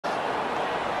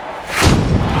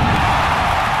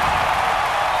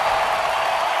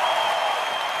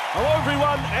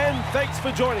Thanks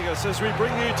for joining us as we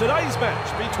bring you today's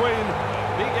match between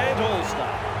Big Ant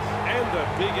All-Stars and the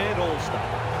Big Ant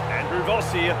All-Stars. Andrew Voss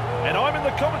here, and I'm in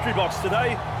the commentary box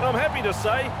today, and I'm happy to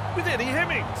say, with Eddie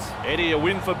Hemmings. Eddie, a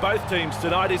win for both teams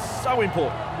tonight is so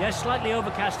important. Yes, slightly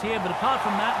overcast here, but apart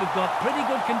from that, we've got pretty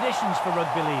good conditions for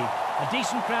Rugby League. A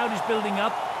decent crowd is building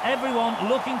up, everyone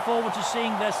looking forward to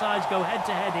seeing their sides go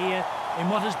head-to-head here in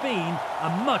what has been a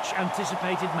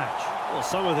much-anticipated match. Well,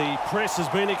 some of the press has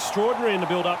been extraordinary in the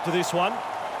build-up to this one.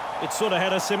 It sort of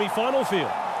had a semi-final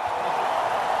feel.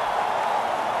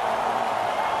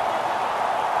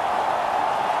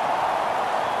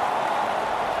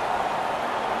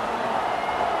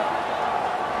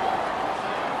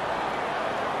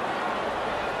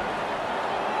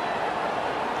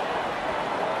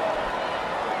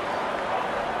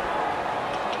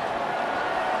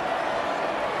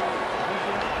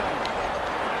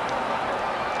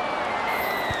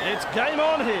 It's game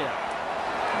on here.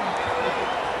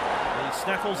 He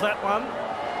snaffles that one.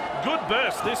 Good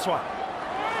burst, this one.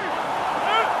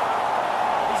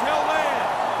 He's held there.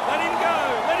 Let him go.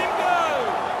 Let him go.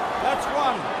 That's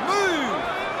one. Move.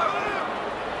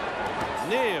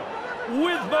 Neil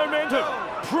with momentum,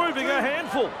 proving a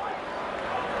handful.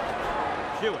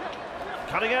 Hewitt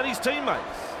cutting out his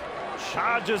teammates.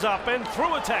 Charges up and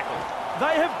through a tackle.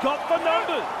 They have got the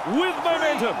numbers with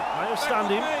momentum. May have stunned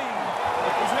him.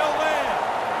 He's held there.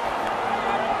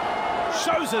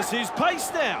 Shows us his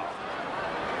pace now.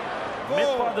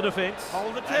 Met by the defence.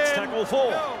 Hold the 10. That's tackle 4.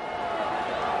 Go.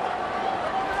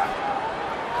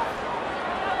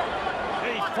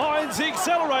 He finds the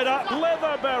accelerator.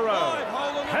 Leather Barrow.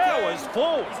 Powers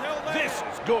forward. This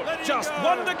is good. Just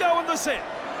one to go in the set.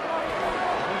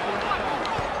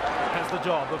 Has the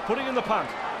job of putting in the punt.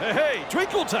 Hey,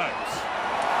 Twinkle Toes.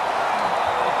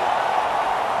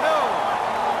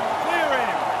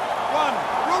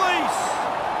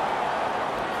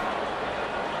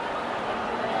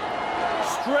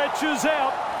 Stretches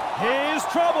out. Here's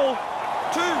trouble.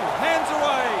 2 hands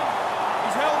away.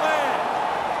 He's held there.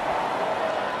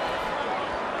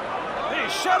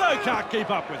 His shadow can't keep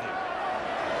up with him.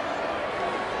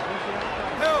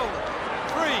 Held.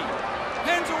 3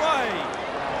 hands away.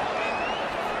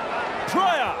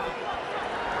 Pryor.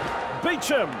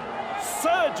 Beecham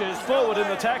surges forward in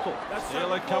the tackle.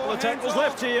 Still a couple of tackles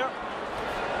left here.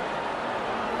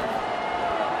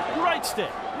 Great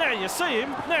step. Now you see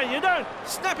him, now you don't.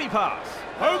 Snappy pass.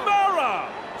 O'Mara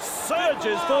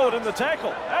surges forward in the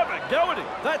tackle. Have a go at him.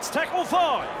 That's tackle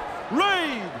 5.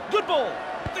 Reed, good ball.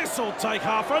 This will take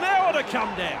half an hour to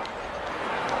come down.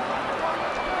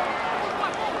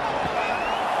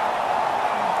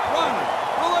 One,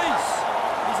 release.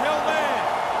 He's held there.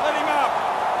 Let him up.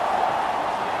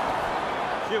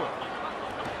 Hewitt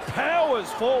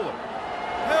powers forward.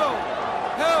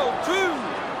 Held, 2.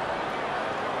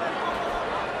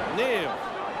 Neil.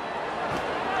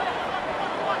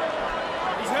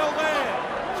 He's held there.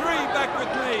 3 back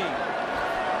with me.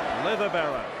 Leather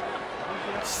Barrow.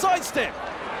 Sidestep. 4.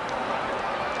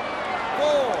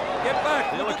 Get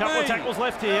back. Still a couple of tackles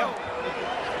left here.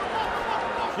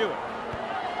 Hewitt.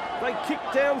 They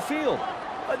kicked downfield.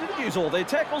 They didn't use all their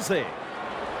tackles there.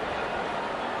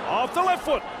 Off the left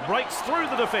foot. Breaks through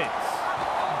the defence.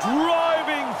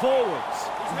 Driving forwards.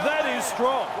 That is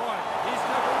strong. He's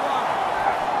tackle 1.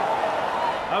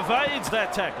 Evades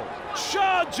that tackle.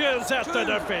 Charges at the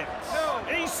defence.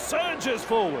 He surges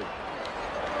forward.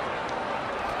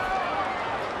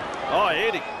 Oh,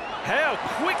 Eddie, how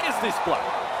quick is this bloke?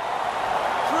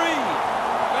 3.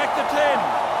 Back to 10.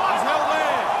 He's held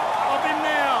there. Up him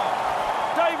now.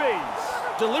 Davies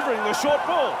delivering the short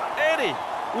ball. Eddie,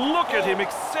 look at him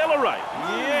accelerate.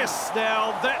 Yes,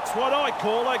 now that's what I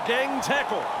call a gang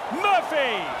tackle.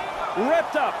 Murphy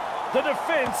wrapped up. The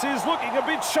defence is looking a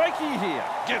bit shaky here.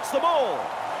 Gets the ball.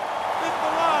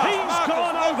 He's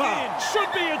gone over.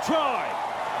 Should be a try.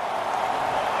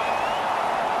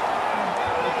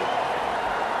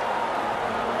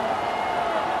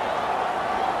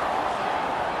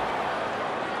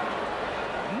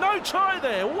 No try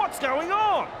there. What's going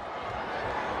on?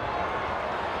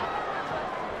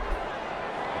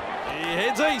 He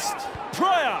heads east.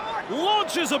 Pryor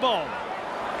launches a ball.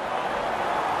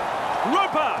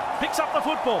 Roper picks up the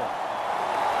football.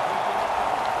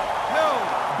 Held.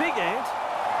 Big Ant.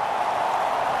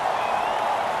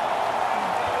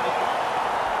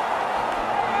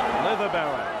 Leather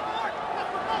Barrow.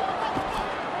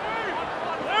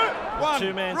 1.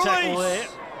 Two-man Release. tackle there.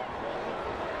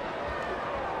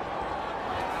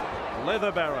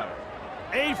 Leather Barrow.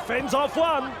 He fends off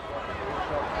one.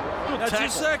 Good That's tackle. your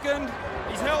second.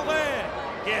 He's held there.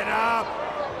 Get up.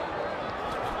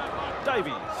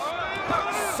 Davies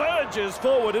Surges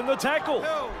forward in the tackle.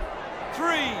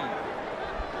 3.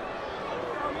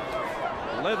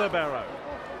 Leatherbarrow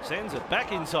sends it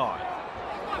back inside.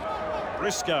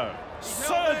 Briscoe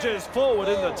surges forward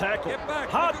in the tackle.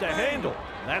 Hard to handle.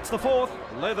 That's the 4th.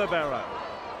 Leatherbarrow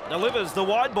delivers the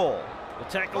wide ball. The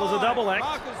tackle is a double act.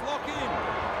 Markers lock in.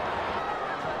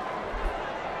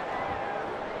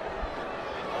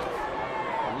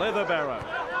 Leatherbarrow,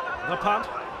 the punt.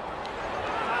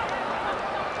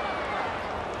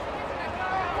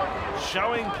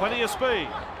 Showing plenty of speed.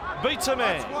 Beats a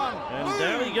man. And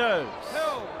down he goes.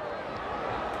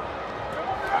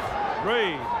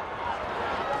 Reed.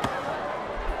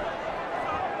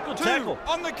 Good 2 tackle.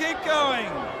 on the keep going.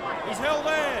 He's held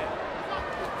there.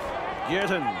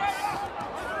 Gittins.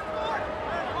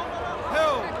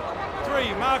 Held.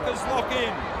 3 markers lock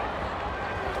in.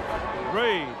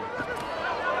 Reed.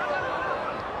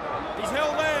 He's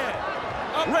held there.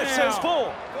 Up Ref now. says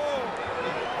 4.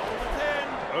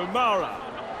 10. O'Mara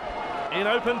in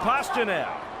open pasture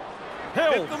now.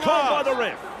 Held, Hit the called by mark. the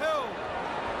ref. Held.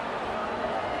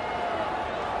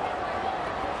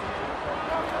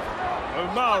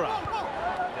 O'Mara.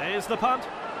 There's the punt.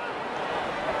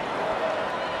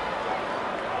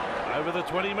 Over the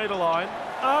 20-metre line.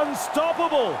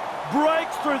 Unstoppable.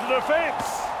 Breaks through the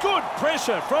defence. Good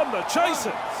pressure from the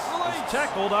chasers. He's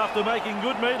tackled after making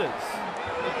good metres.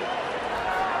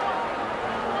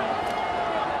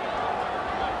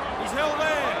 He's held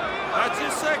there. That's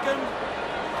his second.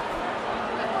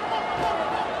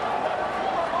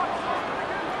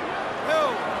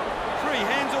 Held. 3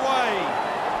 hands away.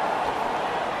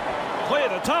 Clear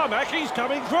to tarmac, he's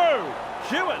coming through.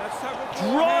 Hewitt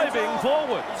driving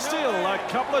forward. Still a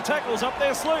couple of tackles up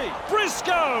their sleeve.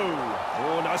 Briscoe!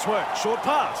 Oh, nice work. Short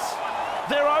pass.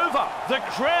 They're over. The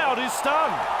crowd is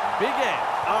stunned. Big Ant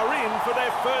are in for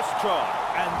their first try,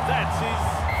 and that's his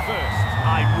first.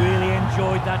 I really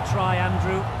enjoyed that try,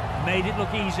 Andrew. Made it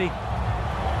look easy.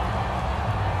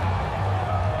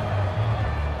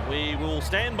 We will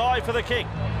stand by for the kick.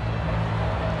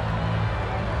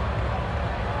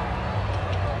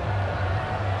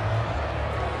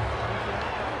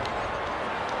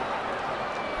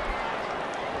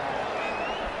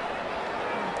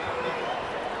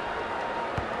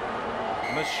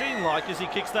 Machine-like as he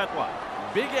kicks that one.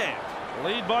 Big Ant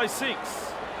lead by 6.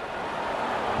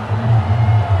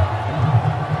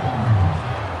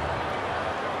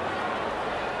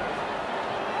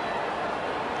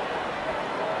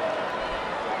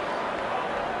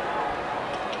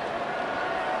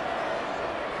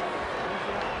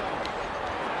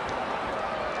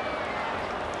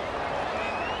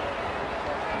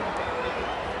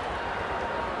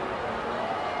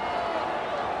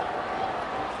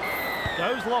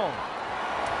 Goes long.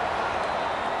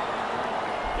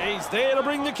 He's there to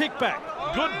bring the kick back.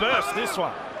 Good burst, this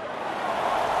one.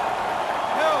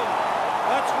 Held.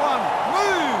 That's 1.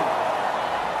 Move.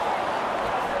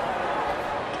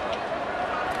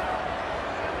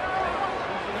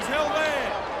 He's held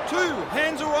there. 2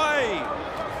 hands away.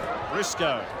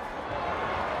 Briscoe.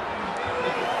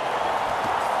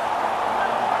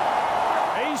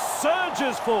 He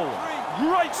surges forward.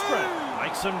 Great sprint.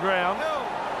 Makes some ground. Held.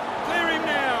 Clear him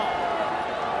now.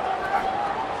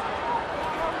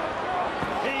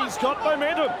 He's got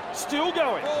momentum. Still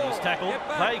going. He's tackled.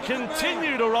 They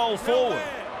continue to roll forward.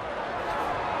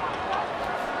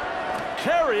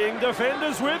 Carrying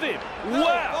defenders with him.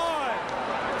 Wow.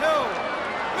 Held.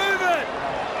 Move it.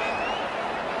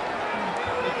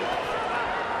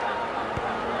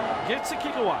 Gets a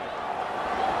kick away.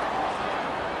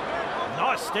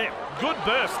 Nice step. Good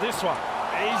burst, this one.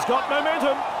 He's got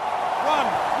momentum. 1.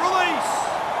 Release.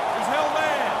 He's held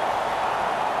there.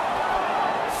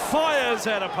 Fires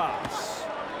out a pass.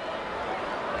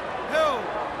 Held.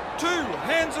 2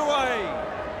 hands away.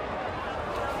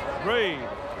 Reed.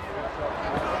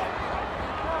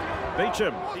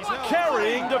 Beecham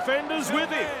carrying defenders with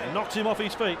him. And knocks him off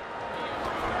his feet.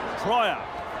 Pryor.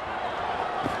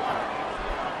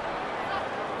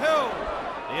 Held.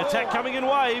 The attack coming in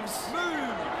waves.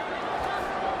 Move.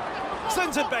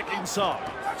 Sends it back inside.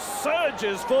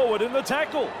 Surges forward in the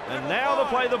tackle. And now they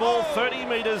play the ball 30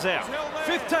 metres out.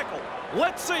 5th tackle.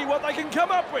 Let's see what they can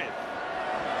come up with.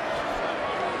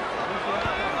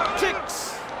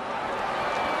 Kicks.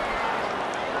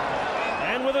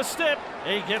 And with a step,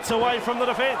 he gets away from the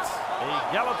defence.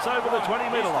 He gallops over the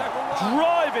 20-metre line.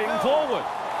 Driving forward.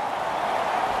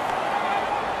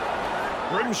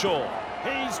 Grimshaw.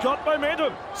 He's got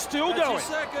momentum. Still That's going. his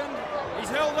second. He's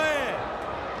held there.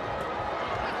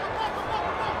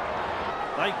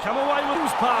 They come away with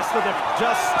who's past the defence.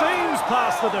 Just steams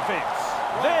past the defence.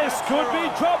 This could be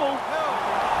trouble. Held.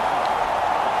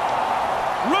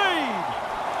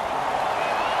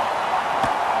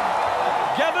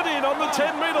 on the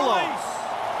 10-metre line.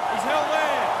 He's held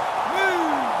there.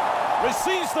 Move!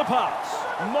 Receives the pass.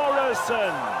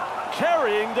 Morrison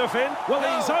carrying defence. Well,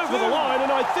 he's over the line,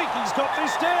 and I think he's got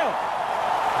this down.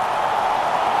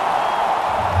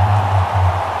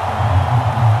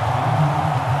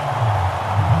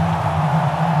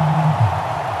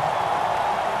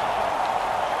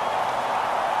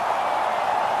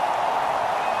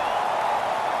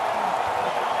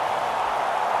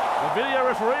 The video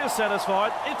referee is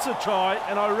satisfied. It's a try,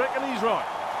 and I reckon he's right.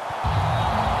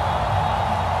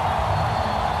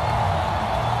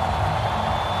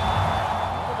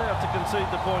 Not about to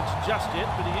concede the points just yet,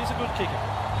 but he is a good kicker.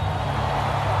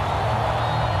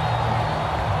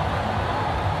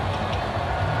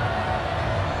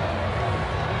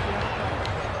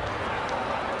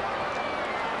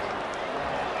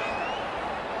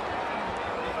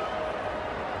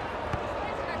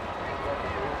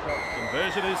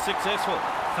 Conversion is successful.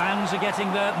 Fans are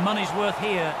getting their money's worth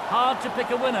here. Hard to pick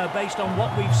a winner based on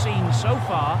what we've seen so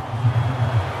far.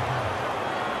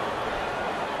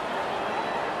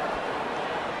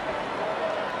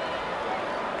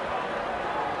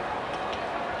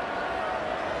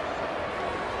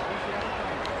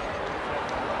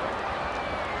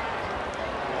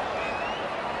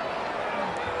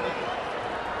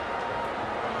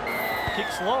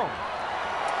 Kicks long.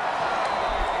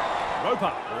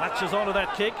 Roper latches onto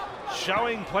that kick,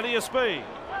 showing plenty of speed.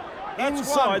 That's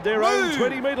inside their own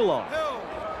 20-metre line.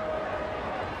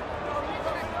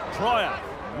 Pryor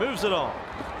moves it on.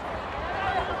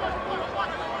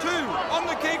 2 on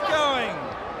the keep going.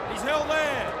 He's held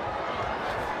there.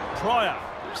 Pryor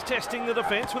is testing the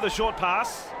defence with a short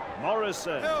pass.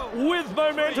 Morrison with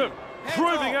momentum,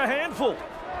 proving a handful.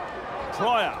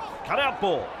 Pryor, cut out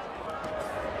ball.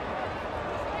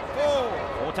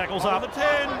 4 tackles up. The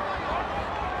 10.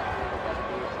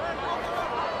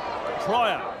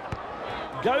 Pryor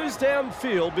goes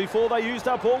downfield before they used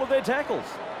up all of their tackles.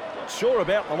 Not sure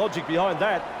about the logic behind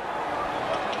that.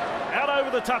 Out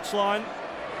over the touchline.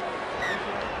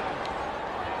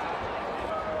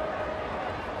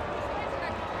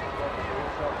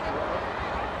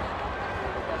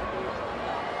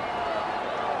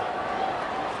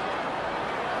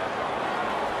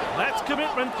 That's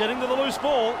commitment, getting to the loose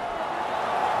ball.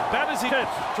 Batters it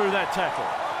through that tackle.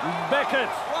 Beckett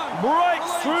breaks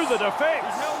through the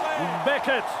defence.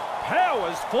 Beckett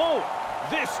powers forward.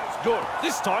 This is good.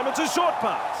 This time it's a short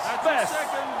pass. Bass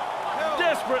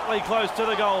desperately close to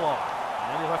the goal line.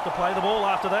 And he'll have to play the ball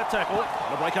after that tackle.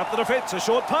 To break up the defence, a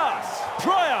short pass.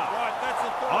 Pryor.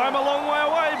 I'm a long way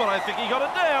away, but I think he got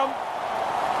it down.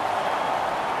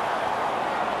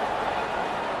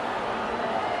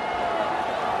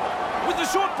 With the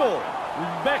short ball.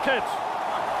 Beckett.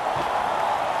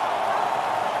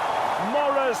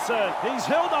 Morrison, he's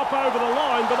held up over the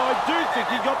line, but I do think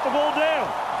he got the ball down.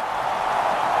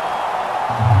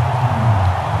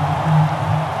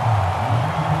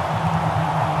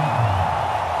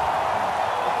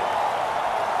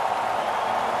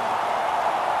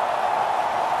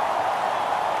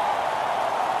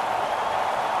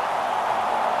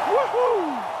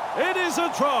 Woohoo! It is a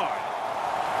try.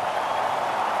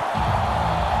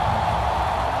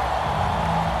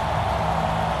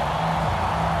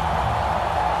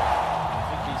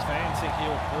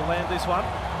 He'll land this one.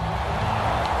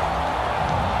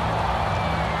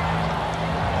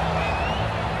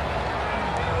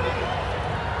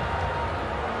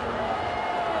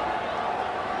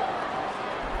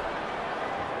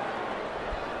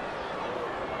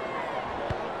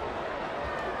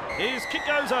 His kick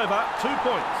goes over, 2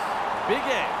 points. Big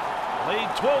Ant lead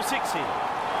 12-6 here.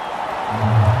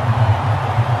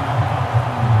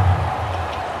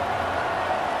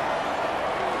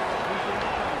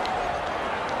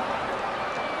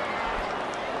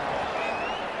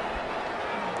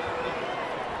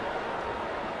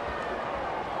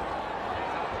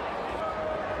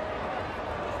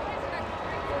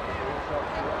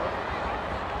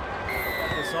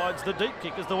 Decides the deep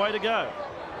kick is the way to go.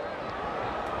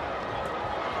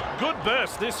 Good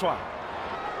burst, this one.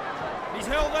 He's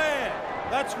held there.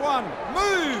 That's 1.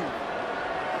 Move!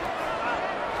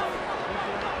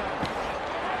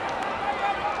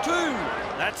 2.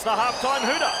 That's the half-time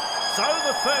hooter. So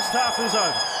the first half is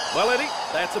over. Well, Eddie,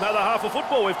 that's another half of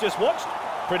football we've just watched.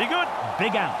 Pretty good.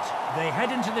 Big Ant. They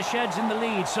head into the sheds in the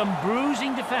lead. Some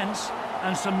bruising defence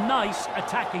and some nice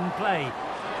attacking play.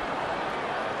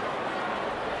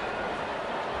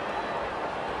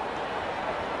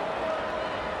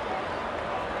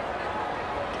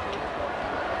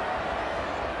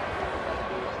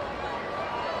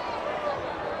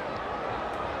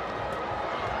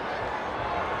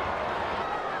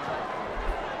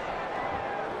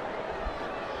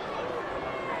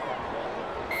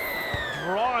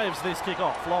 drives this kick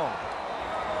off long.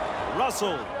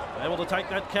 Russell able to take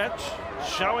that catch,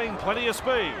 showing plenty of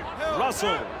speed.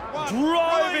 Russell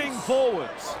driving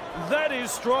forwards. That is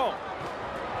strong.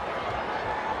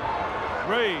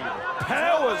 Reed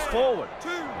powers forward.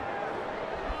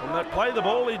 From that play, the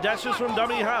ball, he dashes from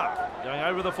dummy half, going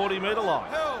over the 40-metre line.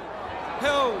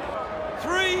 Held.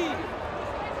 3.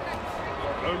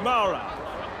 O'Mara.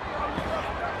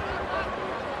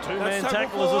 Two-man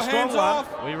tackle is a strong one. Off.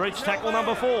 We reach tackle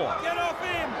number 4. Get off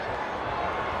him.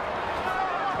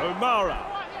 O'Mara.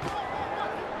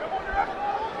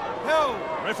 Held.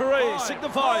 Referee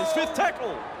signifies 5th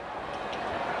tackle.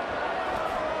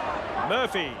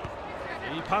 Murphy.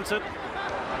 He punts it.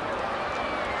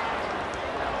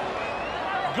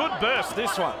 Good burst,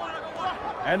 this one.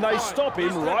 And they stop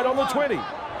him right on the 20.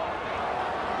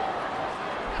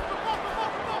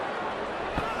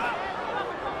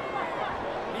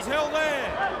 He's held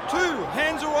there. 2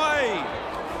 hands away.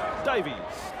 Davies.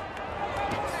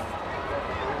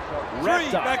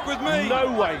 3 back with me.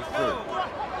 No way through.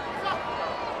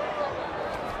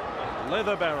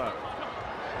 Leatherbarrow.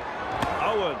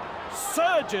 Owen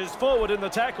surges forward in the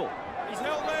tackle. He's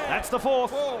held there. That's the 4th.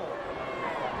 4.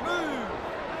 Move.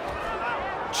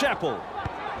 Chappell.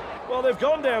 Well, they've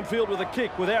gone downfield with a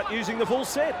kick without using the full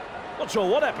set. Not sure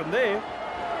what happened there.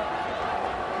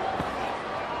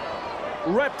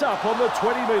 Wrapped up on the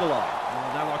 20-metre line.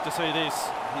 I don't like to see this.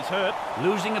 He's hurt.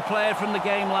 Losing a player from the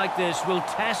game like this will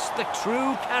test the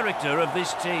true character of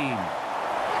this team.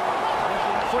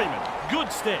 Freeman,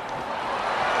 good step.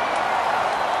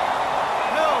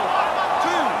 Held. 2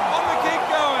 on the kick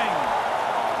going.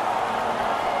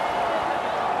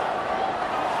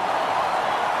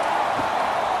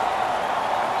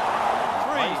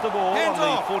 Plays the ball Hands on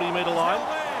off. the 40-metre line.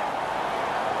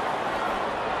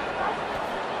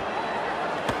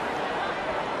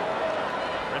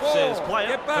 Ref says play it,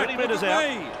 Get back, 30 metres look at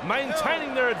out, me.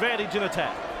 maintaining their advantage in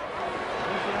attack.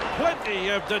 Plenty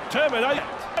of determination.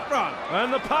 Run.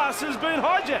 And the pass has been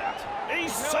hijacked. He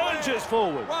surges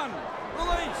forward. 1.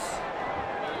 Release.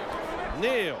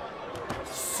 Neil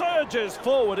surges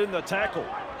forward in the tackle.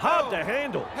 Hard to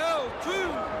handle. Held. 2.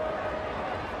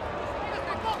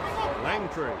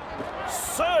 Langtree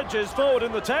surges forward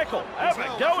in the tackle. Have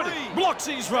a go at him. Blocks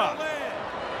his run.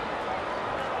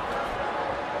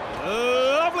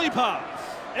 Lovely pass.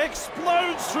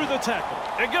 Explodes through the tackle.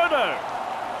 Agodo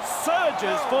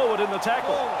surges forward in the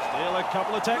tackle. Still a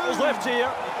couple of tackles left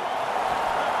here.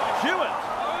 Hewitt.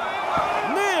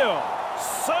 Neil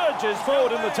surges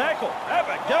forward in the tackle. Have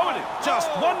a go at him. Just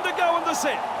 1 to go in the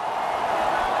set.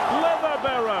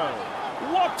 Leatherbarrow.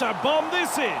 What a bomb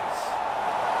this is.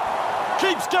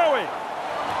 Keeps going.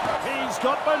 He's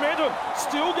got momentum.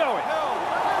 Still going.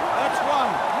 That's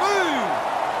 1. Move.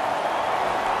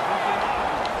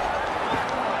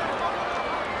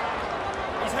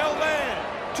 He's held there.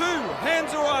 2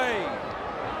 hands away.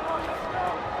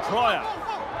 Pryor.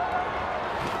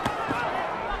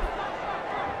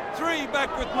 3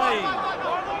 back with me.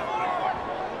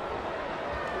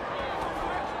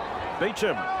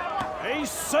 Beecham. He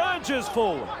surges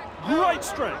forward. Great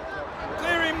strength.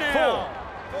 Clear him now.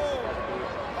 4.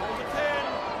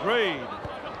 10. Reed.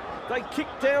 They kick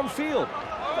downfield.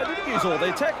 They didn't use all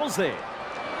their tackles there.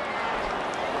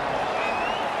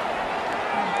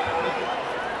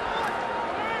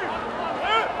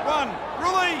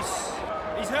 Release.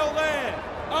 He's held there.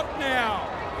 Up now.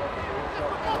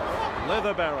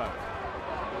 Leatherbarrow.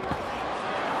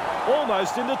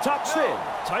 Almost into touch there.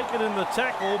 Taken in the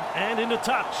tackle and into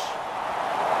touch.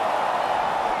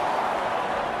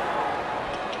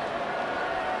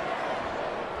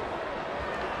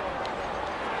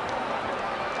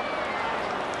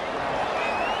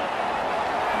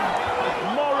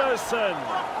 Morrison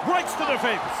breaks the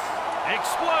defence.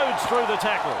 Explodes through the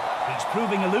tackle. He's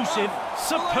proving elusive.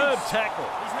 Superb tackle.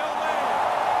 He's held there.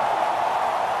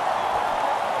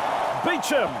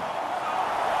 Beecham.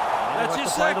 That's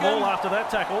his to play second. the ball after that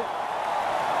tackle.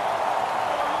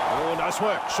 Oh, nice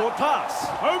work. Short pass.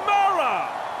 O'Mara.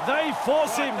 They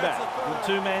force him back.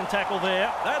 Good 2-man tackle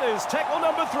there. That is tackle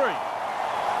number 3.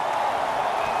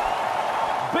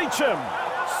 Beecham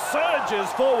surges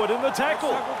forward in the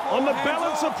tackle. On the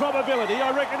balance of probability,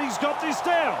 I reckon he's got this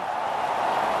down.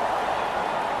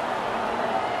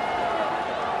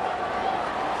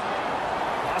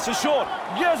 Pass is short.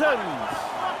 Gittins.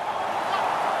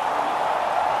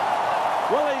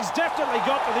 Well, he's definitely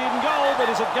got to the in goal, but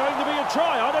is it going to be a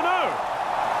try? I don't know.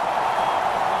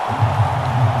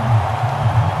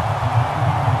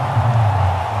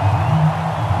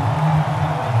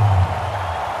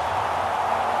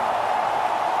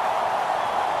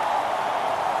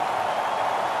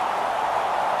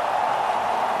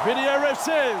 Video ref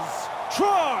says,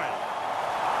 try.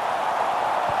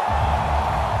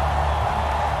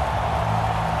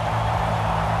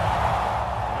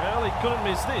 Well, he couldn't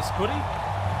miss this, could he?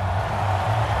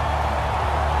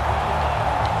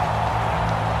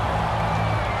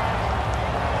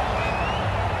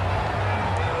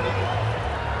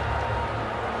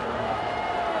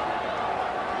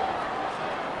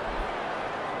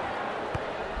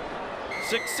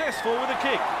 Successful with a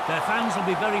kick. Their fans will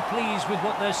be very pleased with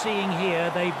what they're seeing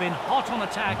here. They've been hot on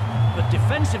attack, but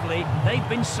defensively, they've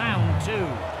been sound too.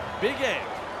 Big Ant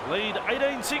lead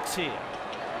 18-6 here.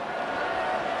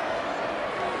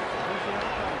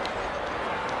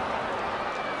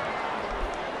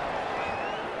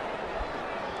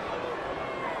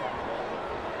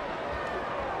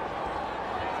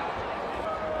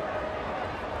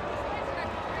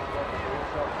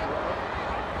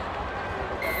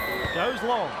 Goes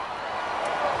long.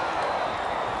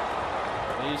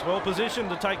 He's well positioned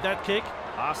to take that kick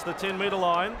past the 10-metre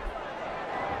line.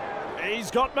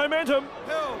 He's got momentum.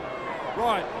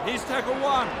 Right, here's tackle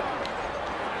 1.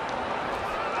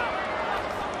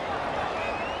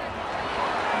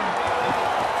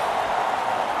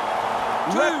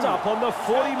 Wrapped up on the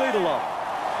 40-metre line.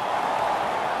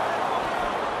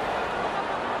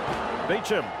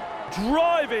 Beecham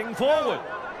driving forward.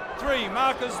 3,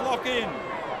 markers lock in.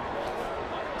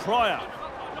 Pryor.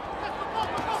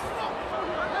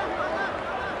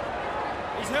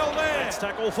 He's held there. That's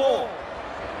tackle 4.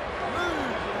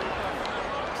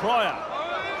 Pryor.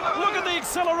 Look at the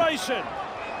acceleration.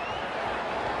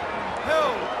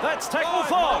 Held. That's tackle 5.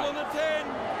 Ball on the 10.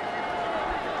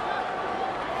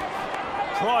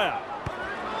 Pryor.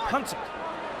 Hunts it.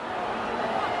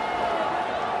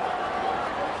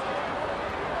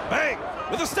 Bang!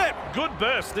 With a step. Good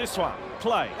burst, this one.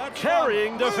 Play. That's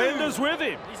carrying one. defenders with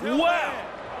him. Wow!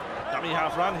 Dummy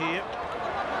half run here.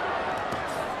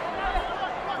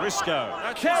 Briscoe.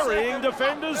 That's carrying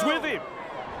defenders with him.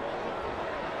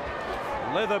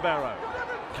 Leatherbarrow.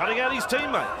 Cutting out his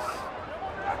teammates.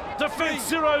 Defence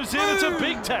zeroes in. It's a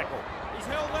big tackle. He's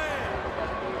held there.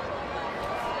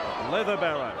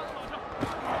 Leatherbarrow.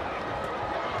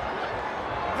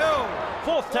 Held.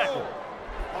 4th tackle.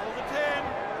 Hold the 10.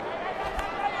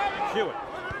 Hewitt.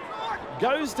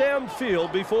 Goes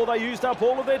downfield before they used up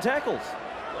all of their tackles.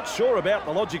 Not sure about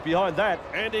the logic behind that.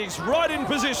 And he's right in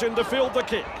position to field the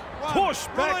kick. Push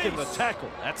back in the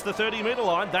tackle. That's the 30-metre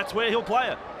line. That's where he'll play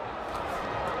it.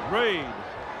 Reed.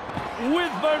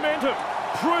 With momentum.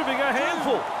 Proving a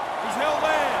handful. He's held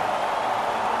there.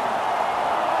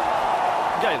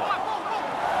 Gaylor.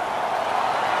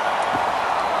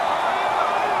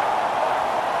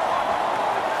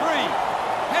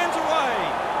 Hands away.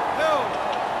 Held.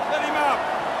 Let him up.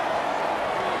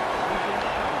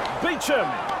 Beecham.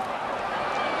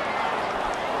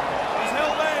 He's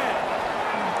held there.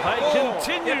 They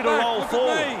continue to roll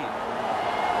forward.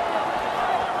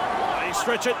 They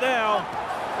stretch it now.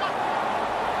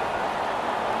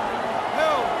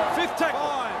 Held. 5th tackle.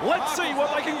 5. Let's see what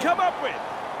they can come up with.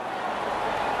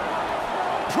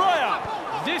 Pryor.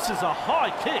 This is a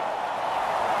high kick.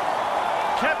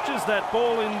 Captures that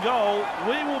ball in goal.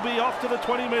 We will be off to the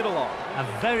 20-metre line. A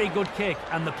very good kick,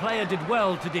 and the player did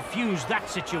well to defuse that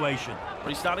situation.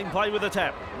 Restarting play with a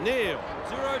tap. Neil.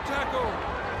 0 tackle.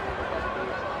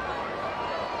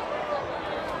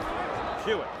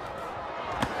 Hewitt.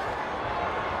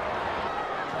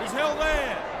 He's held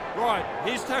there. Right,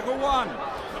 here's tackle 1.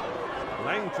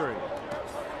 Langtree.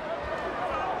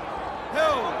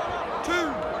 Held. 2.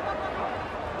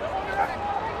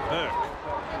 Burke.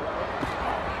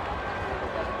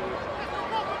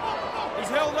 He's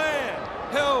held there.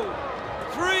 Held.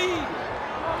 3.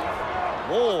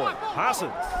 Ward.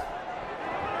 Passes.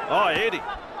 Oh, Eddie.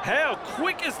 How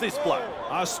quick is this bloke?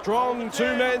 A strong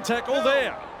 2-man tackle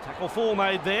there. Tackle 4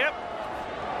 made there.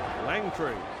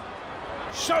 Langtree.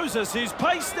 Shows us his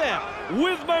pace now.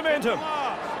 With momentum.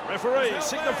 Referee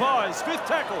signifies 5th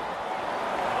tackle.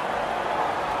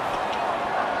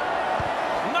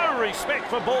 No respect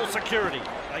for ball security.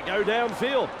 They go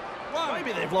downfield.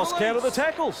 Maybe they've lost count of the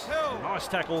tackles. Nice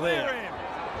tackle there.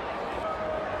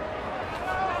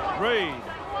 Reed.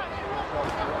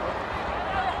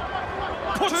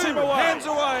 Puts him away. Hands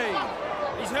away.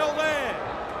 He's held there.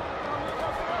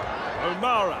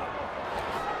 O'Mara.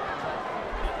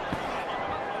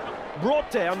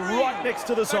 Brought down right next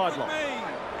to the sideline.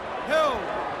 Held.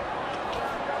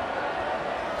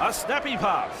 A snappy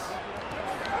pass.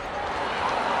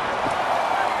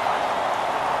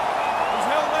 He's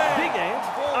held there. Big Ant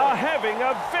are having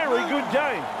a very good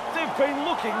game. They've been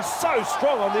looking so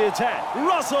strong on the attack.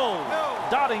 Russell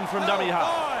darting from dummy half.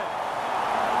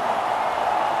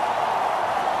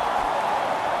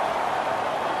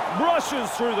 Brushes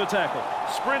through the tackle.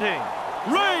 Sprinting.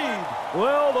 Reed.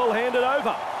 Well, they'll hand it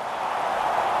over.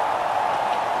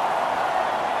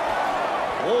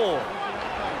 Ward.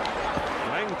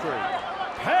 Langtree.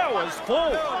 Powers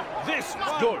forward. This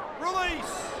is good.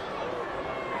 Release.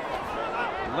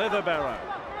 Leatherbarrow.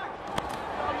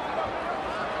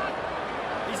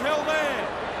 He's held there.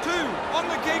 2 on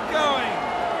the keep going.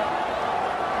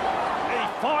 He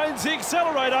finds the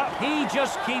accelerator. He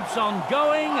just keeps on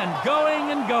going and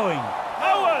going and going.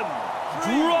 Owen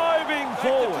driving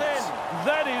forwards.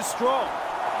 That is strong.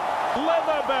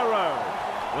 Leatherbarrow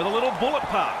with a little bullet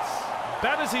pass.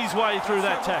 Batters his way through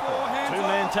that tackle.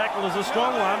 Two-man tackle is a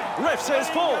strong one. Ref says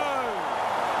full.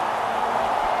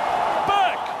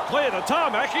 Back. Clear the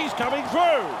tarmac. He's coming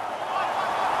through.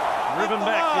 Driven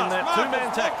back in that two-man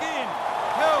tackle.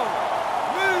 Held.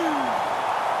 Move.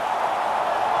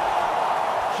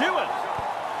 Hewitt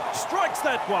strikes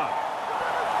that one.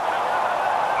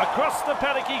 Across the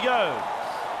paddock he goes.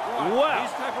 Wow.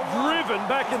 Driven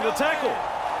back in the tackle.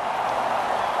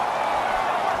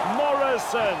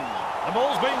 Morrison. The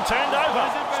ball's been turned over.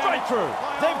 Straight through.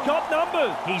 They've got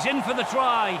numbers. He's in for the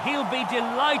try. He'll be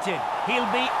delighted. He'll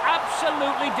be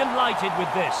absolutely delighted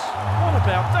with this. What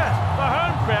about that? The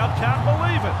home crowd can't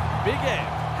believe it. Big Ant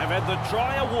have had the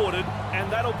try awarded, and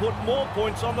that'll put more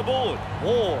points on the board.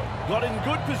 Ward got in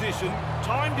good position,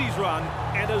 timed his run,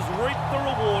 and has reaped the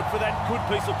reward for that good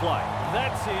piece of play.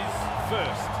 That's his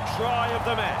first try of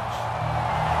the match.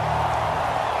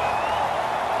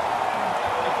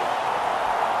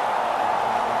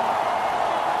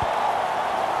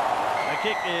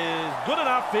 Kick is good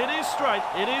enough. It is straight.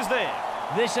 It is there.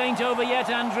 This ain't over yet,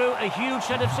 Andrew. A huge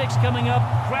set of 6 coming up.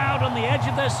 Crowd on the edge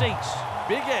of their seats.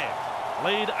 Big Ant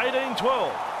lead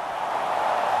 18-12.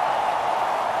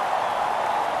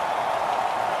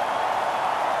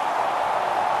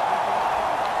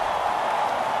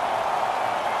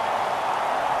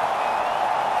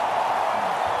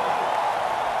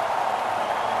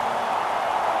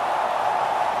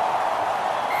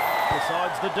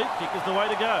 Decides the deep kick is the way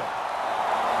to go.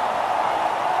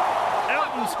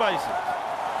 Spaces.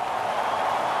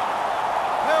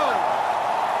 Held.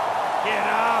 Get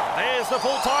up. There's the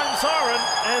full-time siren,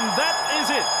 and that is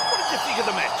it. What did you think of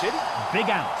the match, Eddie? Big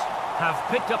Ant have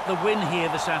picked up the win here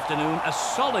this afternoon. A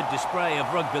solid display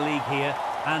of rugby league here,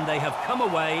 and they have come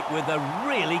away with a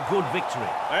really good victory.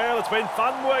 Well, it's been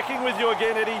fun working with you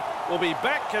again, Eddie. We'll be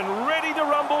back and ready to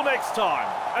rumble next time.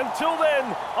 Until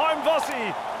then, I'm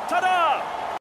Vossi. Ta-da!